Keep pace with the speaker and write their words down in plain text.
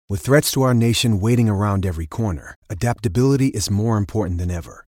With threats to our nation waiting around every corner, adaptability is more important than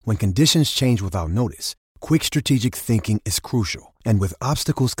ever. When conditions change without notice, quick strategic thinking is crucial. And with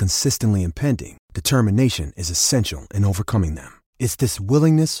obstacles consistently impending, determination is essential in overcoming them. It's this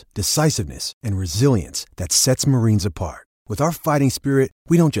willingness, decisiveness, and resilience that sets Marines apart. With our fighting spirit,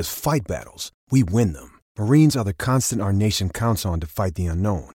 we don't just fight battles, we win them. Marines are the constant our nation counts on to fight the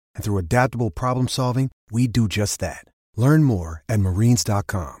unknown. And through adaptable problem solving, we do just that. Learn more at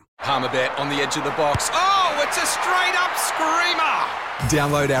marines.com. Palmerbet on the edge of the box. Oh, it's a straight-up screamer!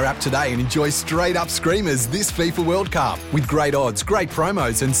 Download our app today and enjoy straight-up screamers this FIFA World Cup with great odds, great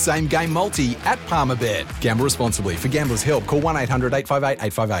promos and same-game multi at Palmerbet. Gamble responsibly. For Gamblers' Help, call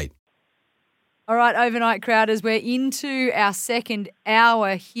 1-800-858-858. All right, overnight crowders, we're into our second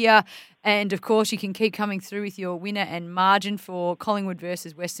hour here. And, of course, you can keep coming through with your winner and margin for Collingwood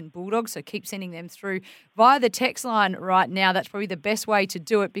versus Western Bulldogs. So keep sending them through via the text line right now. That's probably the best way to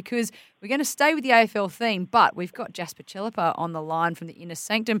do it because we're going to stay with the AFL theme, but we've got Jasper Chellepah on the line from the Inner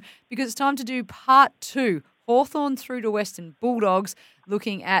Sanctum because it's time to do part two, Hawthorn through to Western Bulldogs,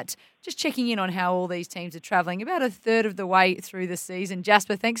 looking at just checking in on how all these teams are travelling about a third of the way through the season.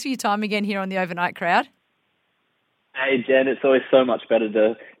 Jasper, thanks for your time again here on the Overnight Crowd. Hey, Jen, it's always so much better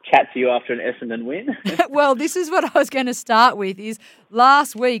to chat to you after an Essendon win. Well, this is what I was going to start with, is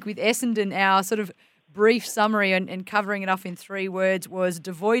last week with Essendon, our sort of brief summary and covering it up in 3 words was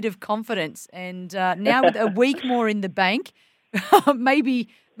devoid of confidence. And now with a week more in the bank, maybe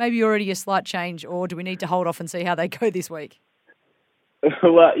already a slight change, or do we need to hold off and see how they go this week?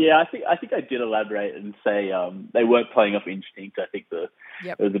 Well, yeah, I think I did elaborate and say they weren't playing off instinct. I think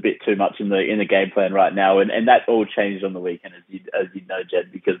it was a bit too much in the game plan right now, and that all changed on the weekend, as you know,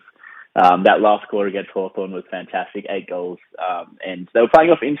 Jed, because that last quarter against Hawthorn was fantastic, 8 goals, and they were playing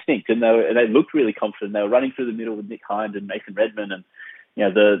off instinct, and they looked really confident. They were running through the middle with Nick Hind and Mason Redman, and you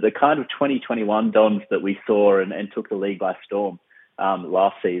know the kind of 2021 Dons that we saw and took the league by storm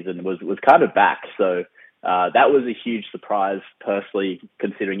last season was kind of back. So. That was a huge surprise, personally,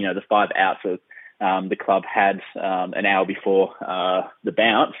 considering, the 5 outs that the club had an hour before the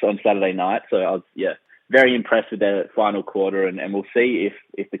bounce on Saturday night. So I was, very impressed with their final quarter, and we'll see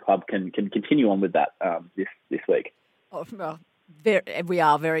if the club can continue on with that this week. Oh, well, we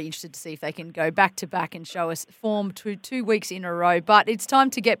are very interested to see if they can go back-to-back and show us form 2 weeks in a row. But it's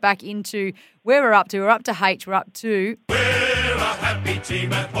time to get back into where we're up to. We're up to H. We're up to... We're a happy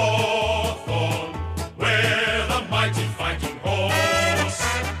team at Hawthorn. We're the mighty fighting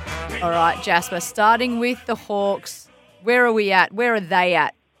horse. All right, Jasper, starting with the Hawks, where are we at? Where are they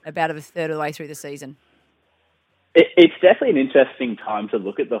at about a third of the way through the season? It's definitely an interesting time to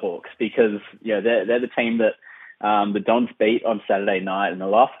look at the Hawks because they're the team that the Dons beat on Saturday night, and the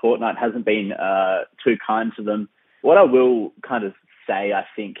last fortnight hasn't been too kind to them. What I will kind of say, I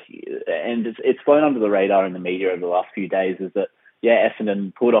think, and it's flown under the radar in the media over the last few days, is that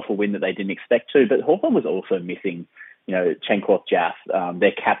Essendon pulled off a win that they didn't expect to, but Hawthorn was also missing, Chenkworth Jaff,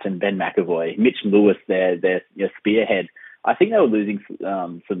 their captain Ben McAvoy, Mitch Lewis, their spearhead. I think they were losing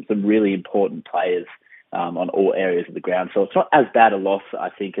some really important players on all areas of the ground. So it's not as bad a loss, I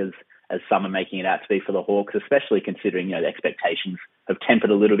think, as some are making it out to be for the Hawks, especially considering the expectations have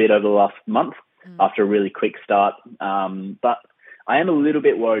tempered a little bit over the last month after a really quick start. But I am a little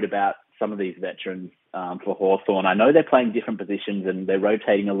bit worried about some of these veterans for Hawthorn. I know they're playing different positions and they're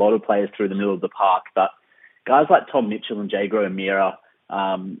rotating a lot of players through the middle of the park, but guys like Tom Mitchell and Jago O'Meara,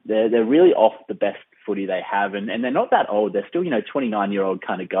 they're really off the best footy they have, and they're not that old. They're still 29-year-old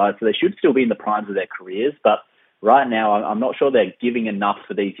kind of guys, so they should still be in the primes of their careers. But right now, I'm not sure they're giving enough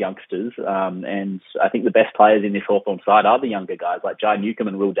for these youngsters, and I think the best players in this Hawthorn side are the younger guys like Jai Newcombe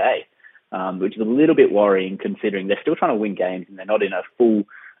and Will Day, which is a little bit worrying considering they're still trying to win games and they're not in a full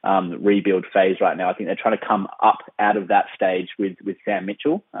rebuild phase right now. I think they're trying to come up out of that stage with Sam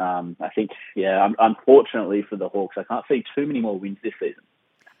Mitchell. I think, unfortunately for the Hawks, I can't see too many more wins this season.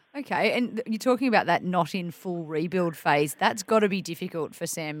 Okay, and you're talking about that not in full rebuild phase. That's got to be difficult for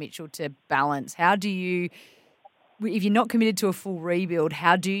Sam Mitchell to balance. How do you, if you're not committed to a full rebuild,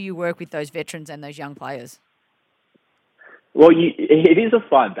 how do you work with those veterans and those young players? Well, it is a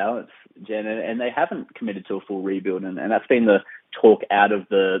fine balance, Jen, and they haven't committed to a full rebuild, and that's been the talk out of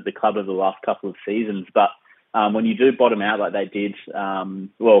the club of the last couple of seasons. But when you do bottom out like they did,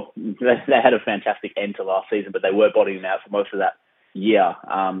 they had a fantastic end to last season, but they were bottoming out for most of that year.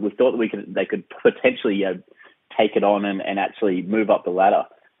 We thought that they could potentially take it on and actually move up the ladder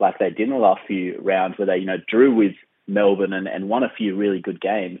like they did in the last few rounds, where they drew with Melbourne and won a few really good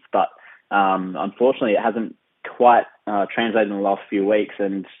games. But unfortunately, it hasn't quite translated in the last few weeks.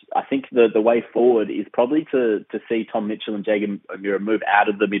 And I think the way forward is probably to see Tom Mitchell and Jagan O'Meara move out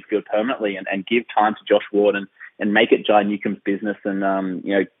of the midfield permanently and give time to Josh Ward and make it Jai Newcomb's business and,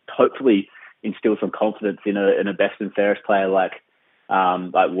 hopefully instill some confidence in a best and fairest player like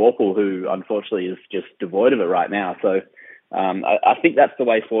Warple, who unfortunately is just devoid of it right now. So I think that's the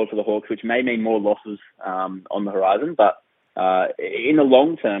way forward for the Hawks, which may mean more losses on the horizon. But in the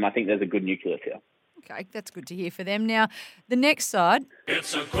long term, I think there's a good nucleus here. Okay, that's good to hear for them. Now, the next side.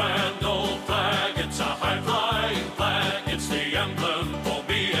 It's a grand old flag, it's a high-flying flag, it's the emblem for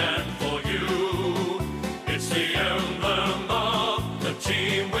me and for you. It's the emblem of the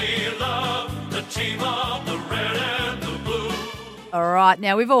team we love, the team of the red and the blue. All right,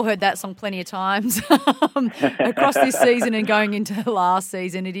 now we've all heard that song plenty of times across this season and going into the last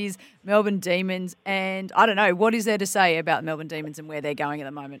season. It is Melbourne Demons, and I don't know, what is there to say about Melbourne Demons and where they're going at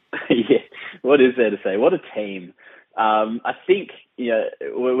the moment? Yeah. What is there to say? What a team. I think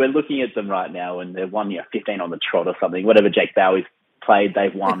we're looking at them right now and they've won 15 on the trot or something. Whatever Jake Bowie's played,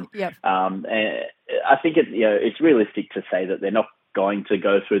 they've won. Yep. And I think it's realistic to say that they're not going to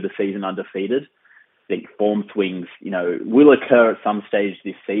go through the season undefeated. I think form swings, will occur at some stage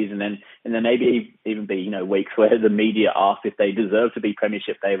this season, and there may even be weeks where the media asks if they deserve to be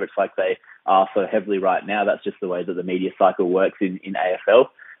premiership favourites like they are so heavily right now. That's just the way that the media cycle works in AFL.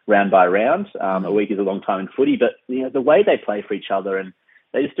 Round by round. A week is a long time in footy, but the way they play for each other and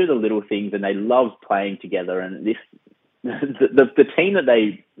they just do the little things and they love playing together. And the team that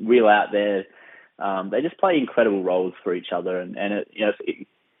they reel out there, they just play incredible roles for each other. And it's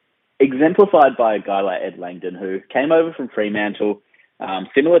exemplified by a guy like Ed Langdon, who came over from Fremantle,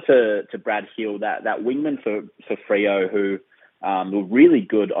 similar to Brad Hill, that wingman for Freo, who were really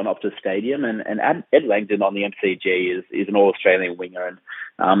good on Optus Stadium, and Ed Langdon on the MCG is an All-Australian winger, and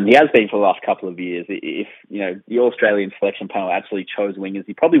he has been for the last couple of years. If the All-Australian selection panel actually chose wingers,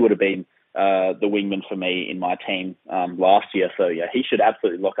 he probably would have been the wingman for me in my team last year. So yeah, he should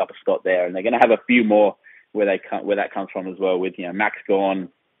absolutely lock up a spot there, and they're going to have a few more where that comes from as well, with Max Gawn,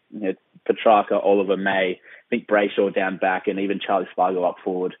 Petrarca, Oliver May, I think Brayshaw down back, and even Charlie Spargo up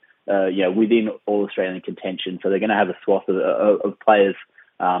forward. Within All-Australian contention. So they're going to have a swath of players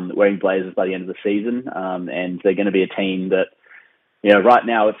wearing blazers by the end of the season. And they're going to be a team that, right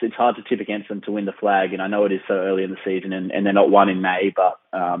now it's hard to tip against them to win the flag. And I know it is so early in the season and they're not won in May, but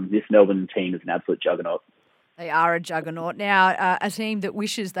this Melbourne team is an absolute juggernaut. They are a juggernaut. Now, a team that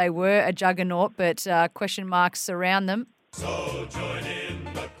wishes they were a juggernaut, but question marks surround them. So join in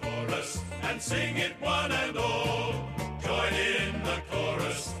the chorus and sing it one and all. Join in the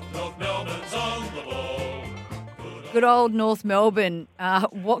chorus. North Melbourne's on the ball. Good old North Melbourne.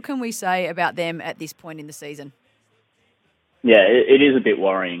 What can we say about them at this point in the season? Yeah, it is a bit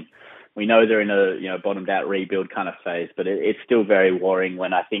worrying. We know they're in a bottomed out rebuild kind of phase, but it's still very worrying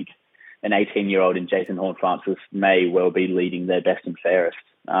when I think an 18-year-old in Jason Horne-Francis may well be leading their best and fairest.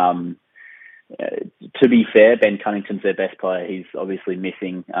 To be fair, Ben Cunnington's their best player. He's obviously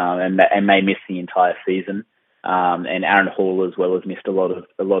missing and may miss the entire season. And Aaron Hall as well has missed a lot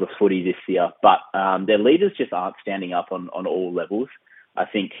of footy this year. But their leaders just aren't standing up on all levels. I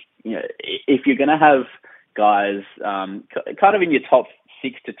think if you're going to have guys kind of in your top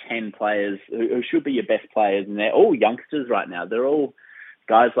 6 to 10 players who should be your best players, and they're all youngsters right now. They're all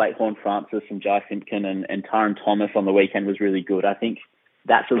guys like Horne-Francis and Jai Simpkin and Tyron Thomas on the weekend was really good. I think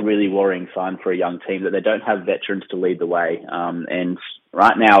that's a really worrying sign for a young team that they don't have veterans to lead the way. And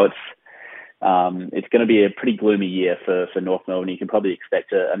right now it's going to be a pretty gloomy year for North Melbourne. You can probably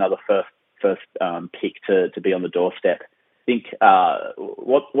expect another first pick to be on the doorstep. I think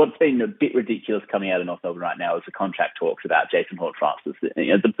what's been a bit ridiculous coming out of North Melbourne right now is the contract talks about Jason Horne-Francis.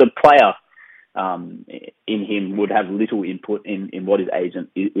 The player in him would have little input in what his agent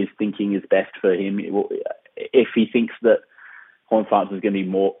is thinking is best for him. If he thinks that Horne-Francis is going to be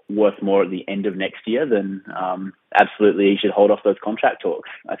worth more at the end of next year, then absolutely he should hold off those contract talks.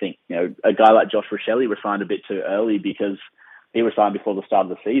 I think a guy like Josh Rochelle resigned a bit too early because he resigned before the start of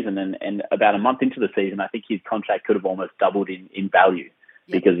the season, and about a month into the season, I think his contract could have almost doubled in value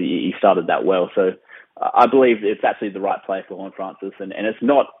because he started that well. So I believe it's actually the right play for Horne-Francis, and it's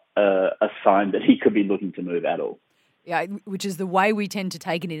not a sign that he could be looking to move at all. Yeah, which is the way we tend to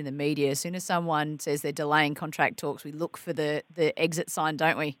take it in the media. As soon as someone says they're delaying contract talks, we look for the exit sign,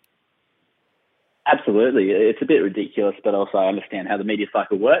 don't we? Absolutely. It's a bit ridiculous, but also I understand how the media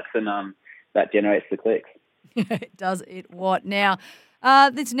cycle works, and that generates the clicks. Does it what? Now,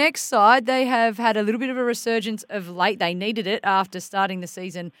 this next side, they have had a little bit of a resurgence of late. They needed it after starting the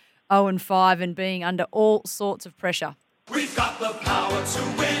season 0-5 and being under all sorts of pressure. We've got the power to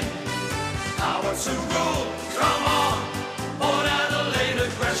win, power to rule. Come on, Port Adelaide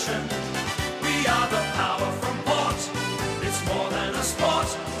aggression. We are the power from Port. It's more than a sport.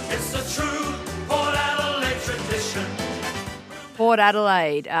 It's the true Port Adelaide tradition. Port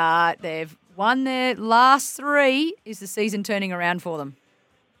Adelaide, they've won their last 3. Is the season turning around for them?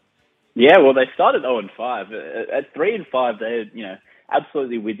 Yeah, well, they started 0-5. At 3-5, they're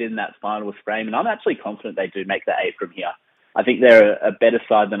absolutely within that finals frame, and I'm actually confident they do make the 8 from here. I think they're a better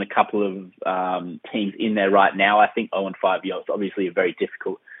side than a couple of teams in there right now. I think 0-5, it's obviously a very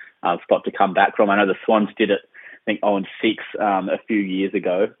difficult spot to come back from. I know the Swans did it, I think 0-6 a few years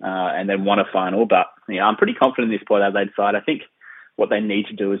ago, and then won a final. But I'm pretty confident in this Port Adelaide side. I think what they need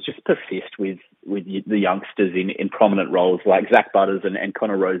to do is just persist with the youngsters in prominent roles like Zach Butters and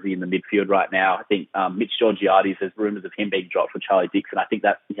Connor Rosie in the midfield right now. I think Mitch Georgiades, there's rumours of him being dropped for Charlie Dixon. I think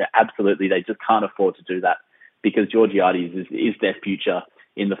that absolutely they just can't afford to do that because Georgiades is their future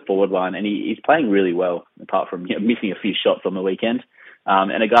in the forward line, and he's playing really well apart from missing a few shots on the weekend.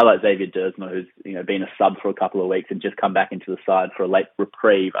 And a guy like Xavier Dersma, who's been a sub for a couple of weeks and just come back into the side for a late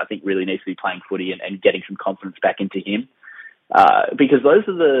reprieve, I think really needs to be playing footy and getting some confidence back into him. Because those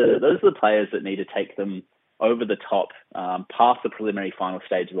are the players that need to take them over the top, past the preliminary final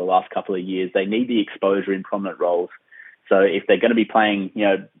stage of the last couple of years. They need the exposure in prominent roles. So if they're going to be playing,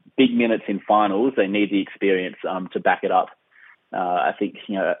 big minutes in finals, they need the experience to back it up. I think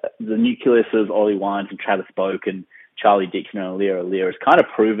the nucleus of Ollie Wines and Travis Boak and Charlie Dixon and Alira has kind of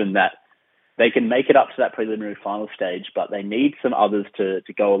proven that they can make it up to that preliminary final stage, but they need some others to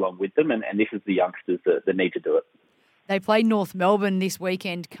go along with them, and this is the youngsters that need to do it. They play North Melbourne this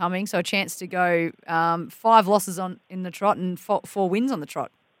weekend coming, so a chance to go 5 losses in the trot and 4 wins on the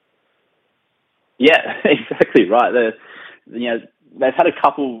trot. Yeah, exactly right. They've had a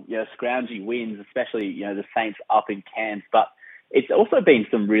couple scroungy wins, especially the Saints up in Cairns, but it's also been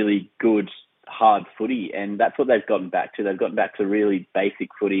some really good hard footy, and that's what they've gotten back to. They've gotten back to really basic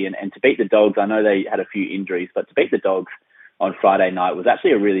footy, and to beat the Dogs, I know they had a few injuries, but to beat the Dogs on Friday night was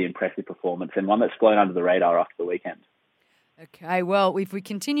actually a really impressive performance and one that's flown under the radar after the weekend. Okay, well, if we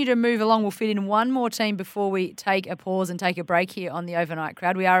continue to move along, we'll fit in one more team before we take a pause and take a break here on the Overnight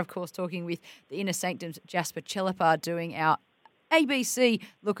Crowd. We are, of course, talking with the Inner Sanctums Jasper Chellepah, doing our ABC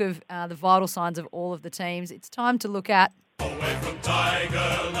look of the vital signs of all of the teams. It's time to look at... We're from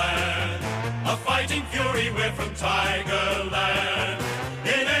Tigerland, a fighting fury, we're from Tigerland.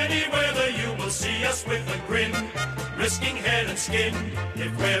 In any weather you will see us with a grin, risking head and skin.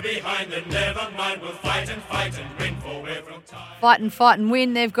 If we're behind, then never mind, we'll fight and win, for we're from Tigerland. Fight and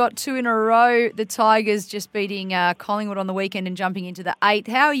win. They've got 2 in a row. The Tigers just beating Collingwood on the weekend and jumping into the 8th.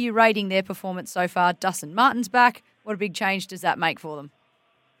 How are you rating their performance so far? Dustin Martin's back. What a big change does that make for them?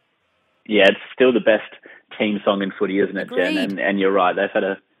 Yeah, it's still the best team song in footy, isn't it, Agreed. Jen? And you're right. They've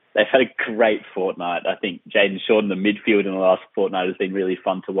had a great fortnight. I think Jaden Short in the midfield in the last fortnight has been really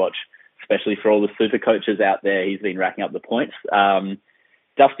fun to watch, especially for all the super coaches out there. He's been racking up the points.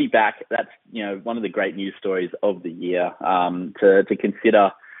 Dusty back, that's one of the great news stories of the year. To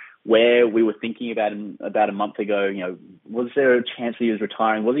consider where we were thinking about him about a month ago, was there a chance he was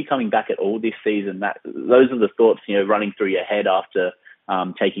retiring? Was he coming back at all this season? Those are the thoughts running through your head after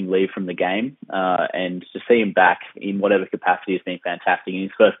taking leave from the game, and to see him back in whatever capacity has been fantastic. And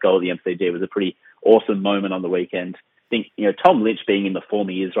his first goal at the MCG was a pretty awesome moment on the weekend. I think Tom Lynch being in the form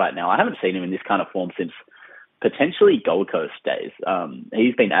he is right now, I haven't seen him in this kind of form since potentially Gold Coast days.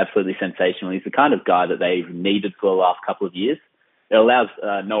 He's been absolutely sensational. He's the kind of guy that they've needed for the last couple of years. It allows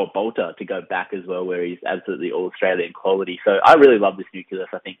Noah Bolter to go back as well, where he's absolutely all-Australian quality. So I really love this nucleus.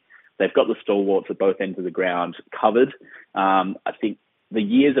 I think they've got the stalwarts at both ends of the ground covered. I think the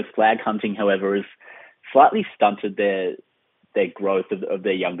years of flag hunting, however, has slightly stunted their growth of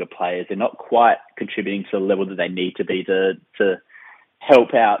their younger players. They're not quite contributing to the level that they need to be to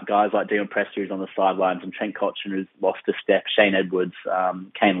help out guys like Dion Prester, who's on the sidelines, and Trent Cotchin, who's lost a step, Shane Edwards,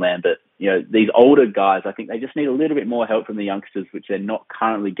 Kane Lambert. These older guys, I think they just need a little bit more help from the youngsters, which they're not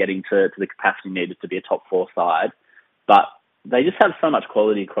currently getting to the capacity needed to be a top 4 side. But they just have so much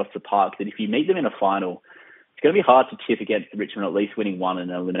quality across the park that if you meet them in a final, it's going to be hard to tip against Richmond at least winning one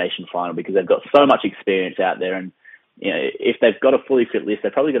in an elimination final, because they've got so much experience out there. And if they've got a fully fit list,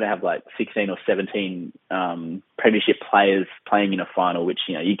 they're probably going to have like 16 or 17 premiership players playing in a final, which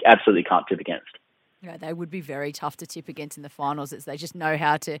you absolutely can't tip against. Yeah, they would be very tough to tip against in the finals, as they just know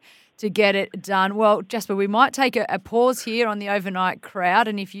how to get it done. Well, Jasper, we might take a pause here on the Overnight Crowd,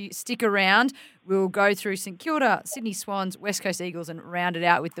 and if you stick around, we'll go through St Kilda, Sydney Swans, West Coast Eagles, and round it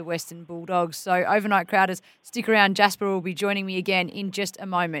out with the Western Bulldogs. So Overnight Crowders, stick around. Jasper will be joining me again in just a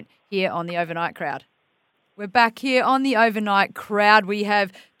moment here on the Overnight Crowd. We're back here on the overnight crowd. We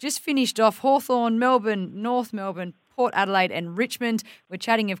have just finished off Hawthorn, Melbourne, North Melbourne, Port Adelaide and Richmond. We're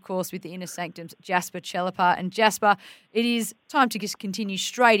chatting, of course, with the Inner Sanctums Jasper Chellepah. And Jasper, it is time to just continue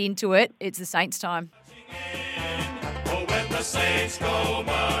straight into it. It's the Saints' time. Oh, when the Saints go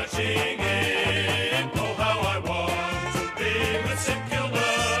marching in, oh, how I want to be with St. Kilda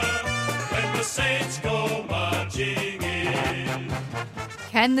when the Saints go marching in.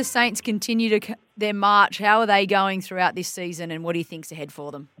 Can the Saints continue their march? How are they going throughout this season, and what do you think's ahead for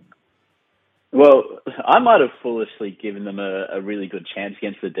them? Well, I might have foolishly given them a really good chance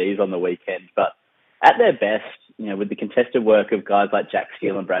against the D's on the weekend, but at their best, with the contested work of guys like Jack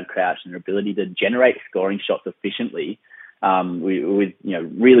Steele and Brad Crouch and their ability to generate scoring shots efficiently, with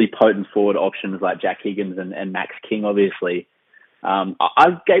really potent forward options like Jack Higgins and Max King, obviously,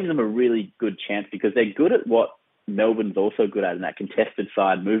 I gave them a really good chance because they're good at what Melbourne's also good at in that contested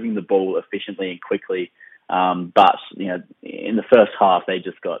side, moving the ball efficiently and quickly. But in the first half, they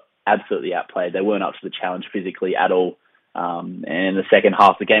just got absolutely outplayed. They weren't up to the challenge physically at all. And in the second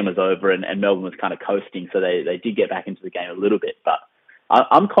half, the game was over and Melbourne was kind of coasting, so they did get back into the game a little bit. But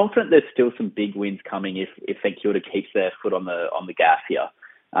I'm confident there's still some big wins coming if St Kilda keeps their foot on the gas here.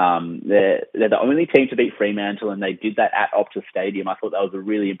 They're the only team to beat Fremantle, and they did that at Optus Stadium. I thought that was a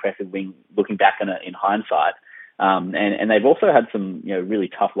really impressive win looking back on it in hindsight. And they've also had some really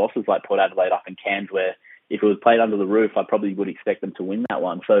tough losses like Port Adelaide up in Cairns, where if it was played under the roof, I probably would expect them to win that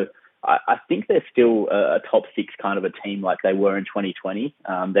one. So I think they're still a top six kind of a team like they were in 2020.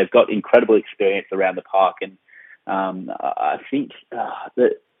 They've got incredible experience around the park, and I think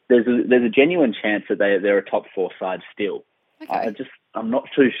that there's a genuine chance that they're a top four side still. Okay. I'm not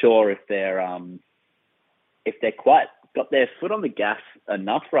too sure if they're quite got their foot on the gas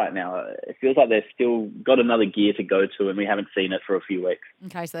enough right now. It feels like they've still got another gear to go to, and we haven't seen it for a few weeks.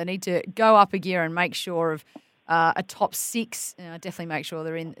 Okay, so they need to go up a gear and make sure of a top six. Definitely make sure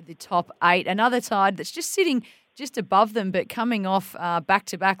they're in the top 8. Another side that's just sitting just above them, but coming off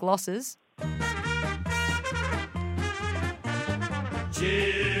back-to-back losses.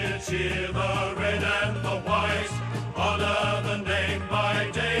 Cheer, cheer the red and the white, honour the name by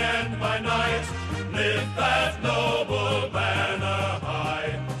day and by night, lift that noble banner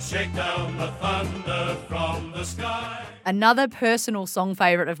high, shake down the thunder from the sky. Another personal song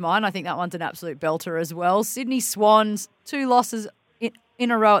favourite of mine. I think that one's an absolute belter as well. Sydney Swans, 2 losses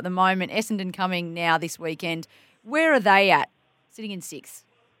in a row at the moment. Essendon coming now this weekend. Where are they at? Sitting in 6th.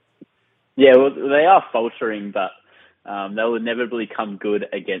 Yeah, well, they are faltering, but they'll inevitably come good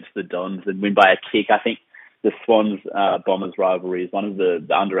against the Dons and win by a kick. I think the Swans-Bombers rivalry is one of the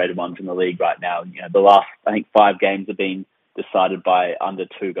underrated ones in the league right now. The last, 5 games have been decided by under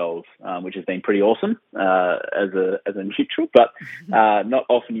 2 goals, which has been pretty awesome as a neutral. But not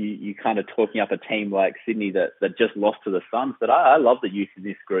often you kind of talking up a team like Sydney that just lost to the Suns. But I love the youth in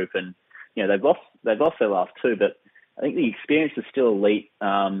this group, and they've lost their last 2, but I think the experience is still elite,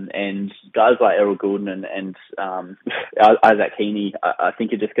 and guys like Errol Goulden and Isaac Heaney, I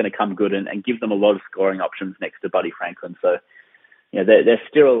think are just going to come good and give them a lot of scoring options next to Buddy Franklin. So, they're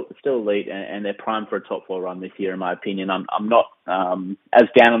still elite, and they're primed for a top 4 run this year, in my opinion. I'm not as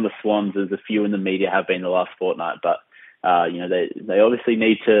down on the Swans as a few in the media have been the last fortnight, but they obviously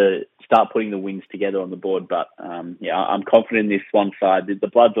need to start putting the wins together on the board. But I'm confident in this Swan side. The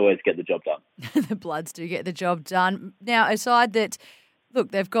Bloods always get the job done. The Bloods do get the job done. Now, a side that,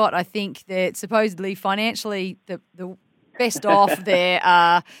 look, they've got, I think, they're supposedly financially the best off.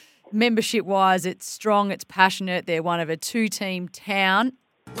 They're membership-wise, it's strong, it's passionate. They're one of a 2-team town.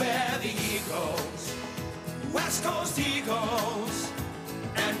 We're the Eagles, West Coast Eagles,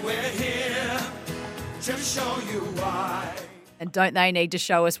 and we're here to show you why. And don't they need to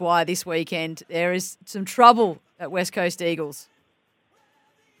show us why this weekend? There is some trouble at West Coast Eagles.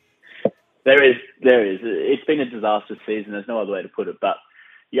 There is. It's been a disastrous season. There's no other way to put it. But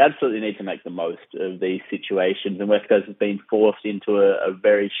you absolutely need to make the most of these situations. And West Coast has been forced into a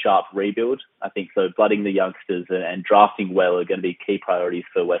very sharp rebuild. I think so. Blooding the youngsters and drafting well are going to be key priorities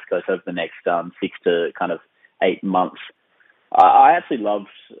for West Coast over the next 6 to kind of 8 months. I actually loved,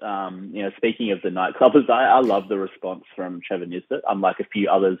 speaking of the nightclubbers, I love the response from Trevor Nisbet, unlike a few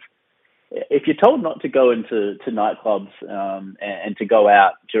others. If you're told not to go into nightclubs and to go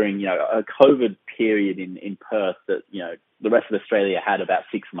out during, a COVID period in Perth that, the rest of Australia had about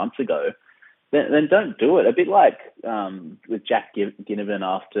 6 months ago, then don't do it. A bit like with Jack Ginnivan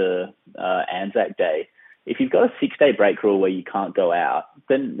after Anzac Day. If you've got a 6-day break rule where you can't go out,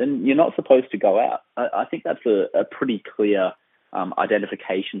 then you're not supposed to go out. I think that's a pretty clear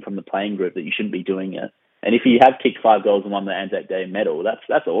identification from the playing group that you shouldn't be doing it. And if you have kicked 5 goals and won the Anzac Day medal,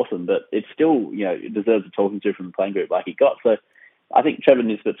 that's awesome. But it's still, it deserves a talking to from the playing group like he got. So I think Trevor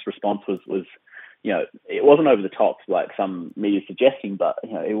Nisbet's response was it wasn't over the top like some media suggesting, but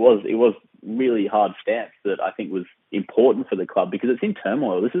it was really hard stance that I think was important for the club because it's in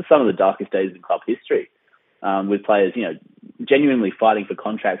turmoil. This is some of the darkest days in club history, with players genuinely fighting for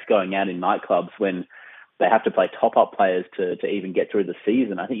contracts, going out in nightclubs when they have to play top-up players to even get through the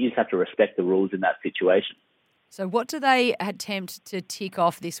season. I think you just have to respect the rules in that situation. So what do they attempt to tick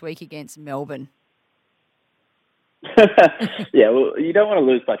off this week against Melbourne? Yeah, well, you don't want to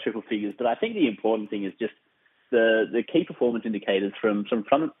lose by triple figures, but I think the important thing is just the key performance indicators from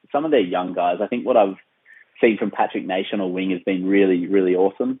some of their young guys. I think what I've seen from Patrick Nation on wing has been really, really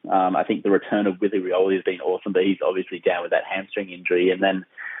awesome. I think the return of Willie Rioli has been awesome, but he's obviously down with that hamstring injury. And then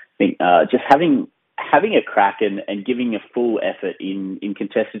I think just having a crack and giving a full effort in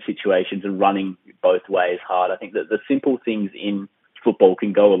contested situations and running both ways hard. I think that the simple things in football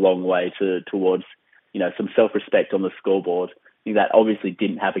can go a long way towards some self-respect on the scoreboard. I think that obviously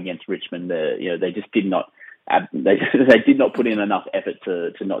didn't happen against Richmond. They just did not. They did not put in enough effort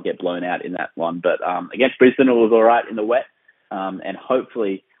to not get blown out in that one. But against Brisbane, it was all right in the wet. And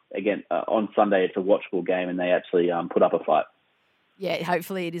hopefully, again, on Sunday, it's a watchable game and they actually put up a fight. Yeah,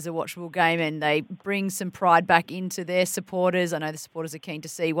 hopefully it is a watchable game and they bring some pride back into their supporters. I know the supporters are keen to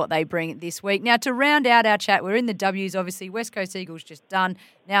see what they bring this week. Now, to round out our chat, we're in the W's, obviously. West Coast Eagles just done.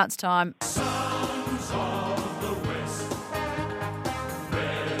 Now it's time. Sons of the West,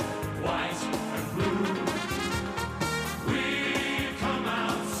 red, white and blue. We come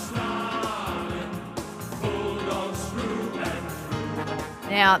out snarling, Bulldogs through and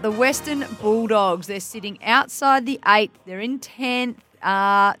through. Now, the Western Bulldogs, they're sitting outside the 8th. They're in 10th.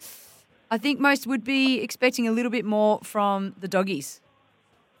 I think most would be expecting a little bit more from the Doggies.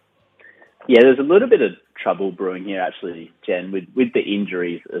 Yeah, there's a little bit of trouble brewing here, actually, Jen, with the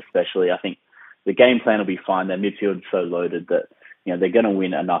injuries especially. I think the game plan will be fine. Their midfield's so loaded that they're going to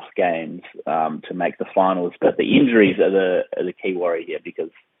win enough games to make the finals. But the injuries are the key worry here because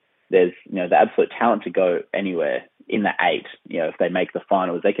there's the absolute talent to go anywhere in the 8. If they make the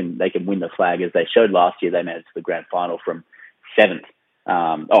finals, they can win the flag as they showed last year. They made it to the grand final from 7th.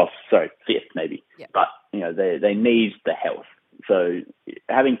 5th maybe. Yep. But they need the health. So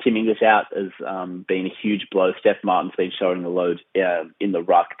having Tim English out has been a huge blow. Steph Martin's been showing the load in the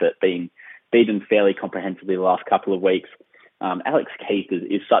ruck, but being beaten fairly comprehensively the last couple of weeks. Alex Keith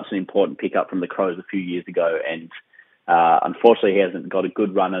is such an important pickup from the Crows a few years ago, and unfortunately he hasn't got a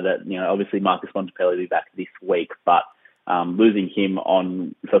good runner. That obviously Marcus Montepelli will be back this week, but losing him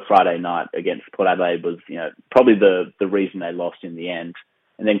for Friday night against Port Adelaide was probably the reason they lost in the end.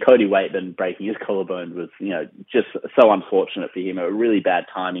 And then Cody Waitman breaking his collarbone was, just so unfortunate for him. A really bad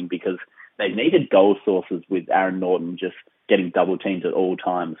timing because they needed goal sources with Aaron Norton just getting double teamed at all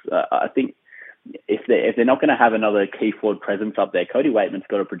times. I think if they're not going to have another key forward presence up there, Cody Waitman's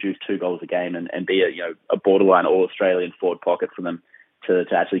got to produce 2 goals a game and be a borderline All-Australian forward pocket for them to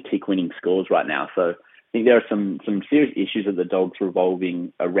actually kick winning scores right now. So I think there are some serious issues at the Dogs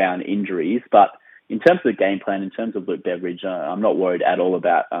revolving around injuries, but in terms of the game plan, in terms of Luke Beveridge, I'm not worried at all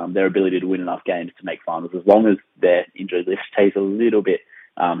about their ability to win enough games to make finals as long as their injury list stays a little bit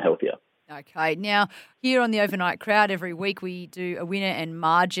healthier. Okay. Now, here on the Overnight Crowd, every week we do a winner and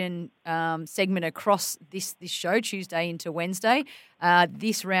margin segment across this show, Tuesday into Wednesday.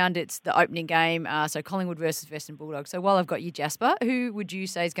 This round, it's the opening game, so Collingwood versus Western Bulldogs. So while I've got you, Jasper, who would you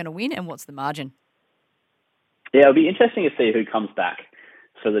say is going to win and what's the margin? Yeah, it'll be interesting to see who comes back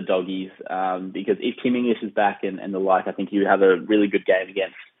for the Doggies, because if Tim English is back and the like, I think you have a really good game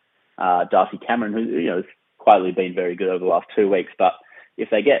against Darcy Cameron, who has quietly been very good over the last 2 weeks. But if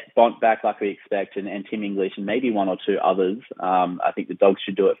they get Bont back like we expect and Tim English and maybe 1 or 2 others, I think the Dogs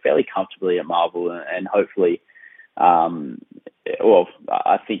should do it fairly comfortably at Marvel and hopefully, I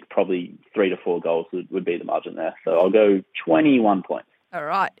think probably 3 to 4 goals would be the margin there. So I'll go 21 points. All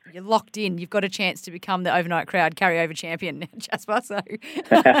right, you're locked in. You've got a chance to become the Overnight Crowd carryover champion, Jasper. So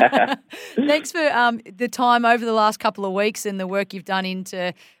thanks for the time over the last couple of weeks and the work you've done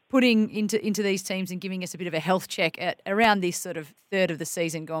into putting into these teams and giving us a bit of a health check at around this sort of third of the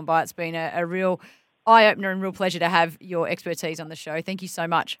season gone by. It's been a real eye-opener and real pleasure to have your expertise on the show. Thank you so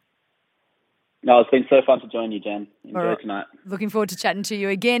much. No, it's been so fun to join you, Jen. Enjoy tonight. Looking forward to chatting to you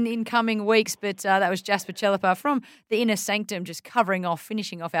again in coming weeks. But that was Jasper Chellepah from the Inner Sanctum, just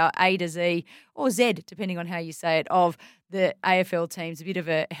finishing off our A to Z, or Z, depending on how you say it, of the AFL teams. A bit of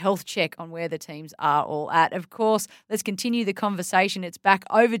a health check on where the teams are all at. Of course, let's continue the conversation. It's back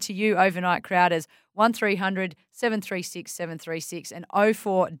over to you, Overnight Crowders, 1300 736 736 and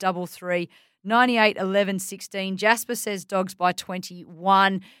 0433 98, 11, 16. Jasper says Dogs by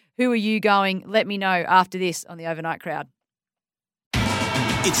 21. Who are you going? Let me know after this on the Overnight Crowd.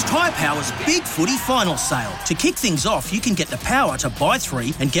 It's Tyre Power's Big Footy Final Sale. To kick things off, you can get the power to buy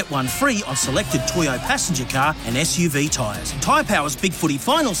 3 and get 1 free on selected Toyo passenger car and SUV tyres. Tyre Power's Big Footy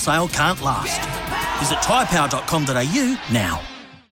Final Sale can't last. Visit tyrepower.com.au now.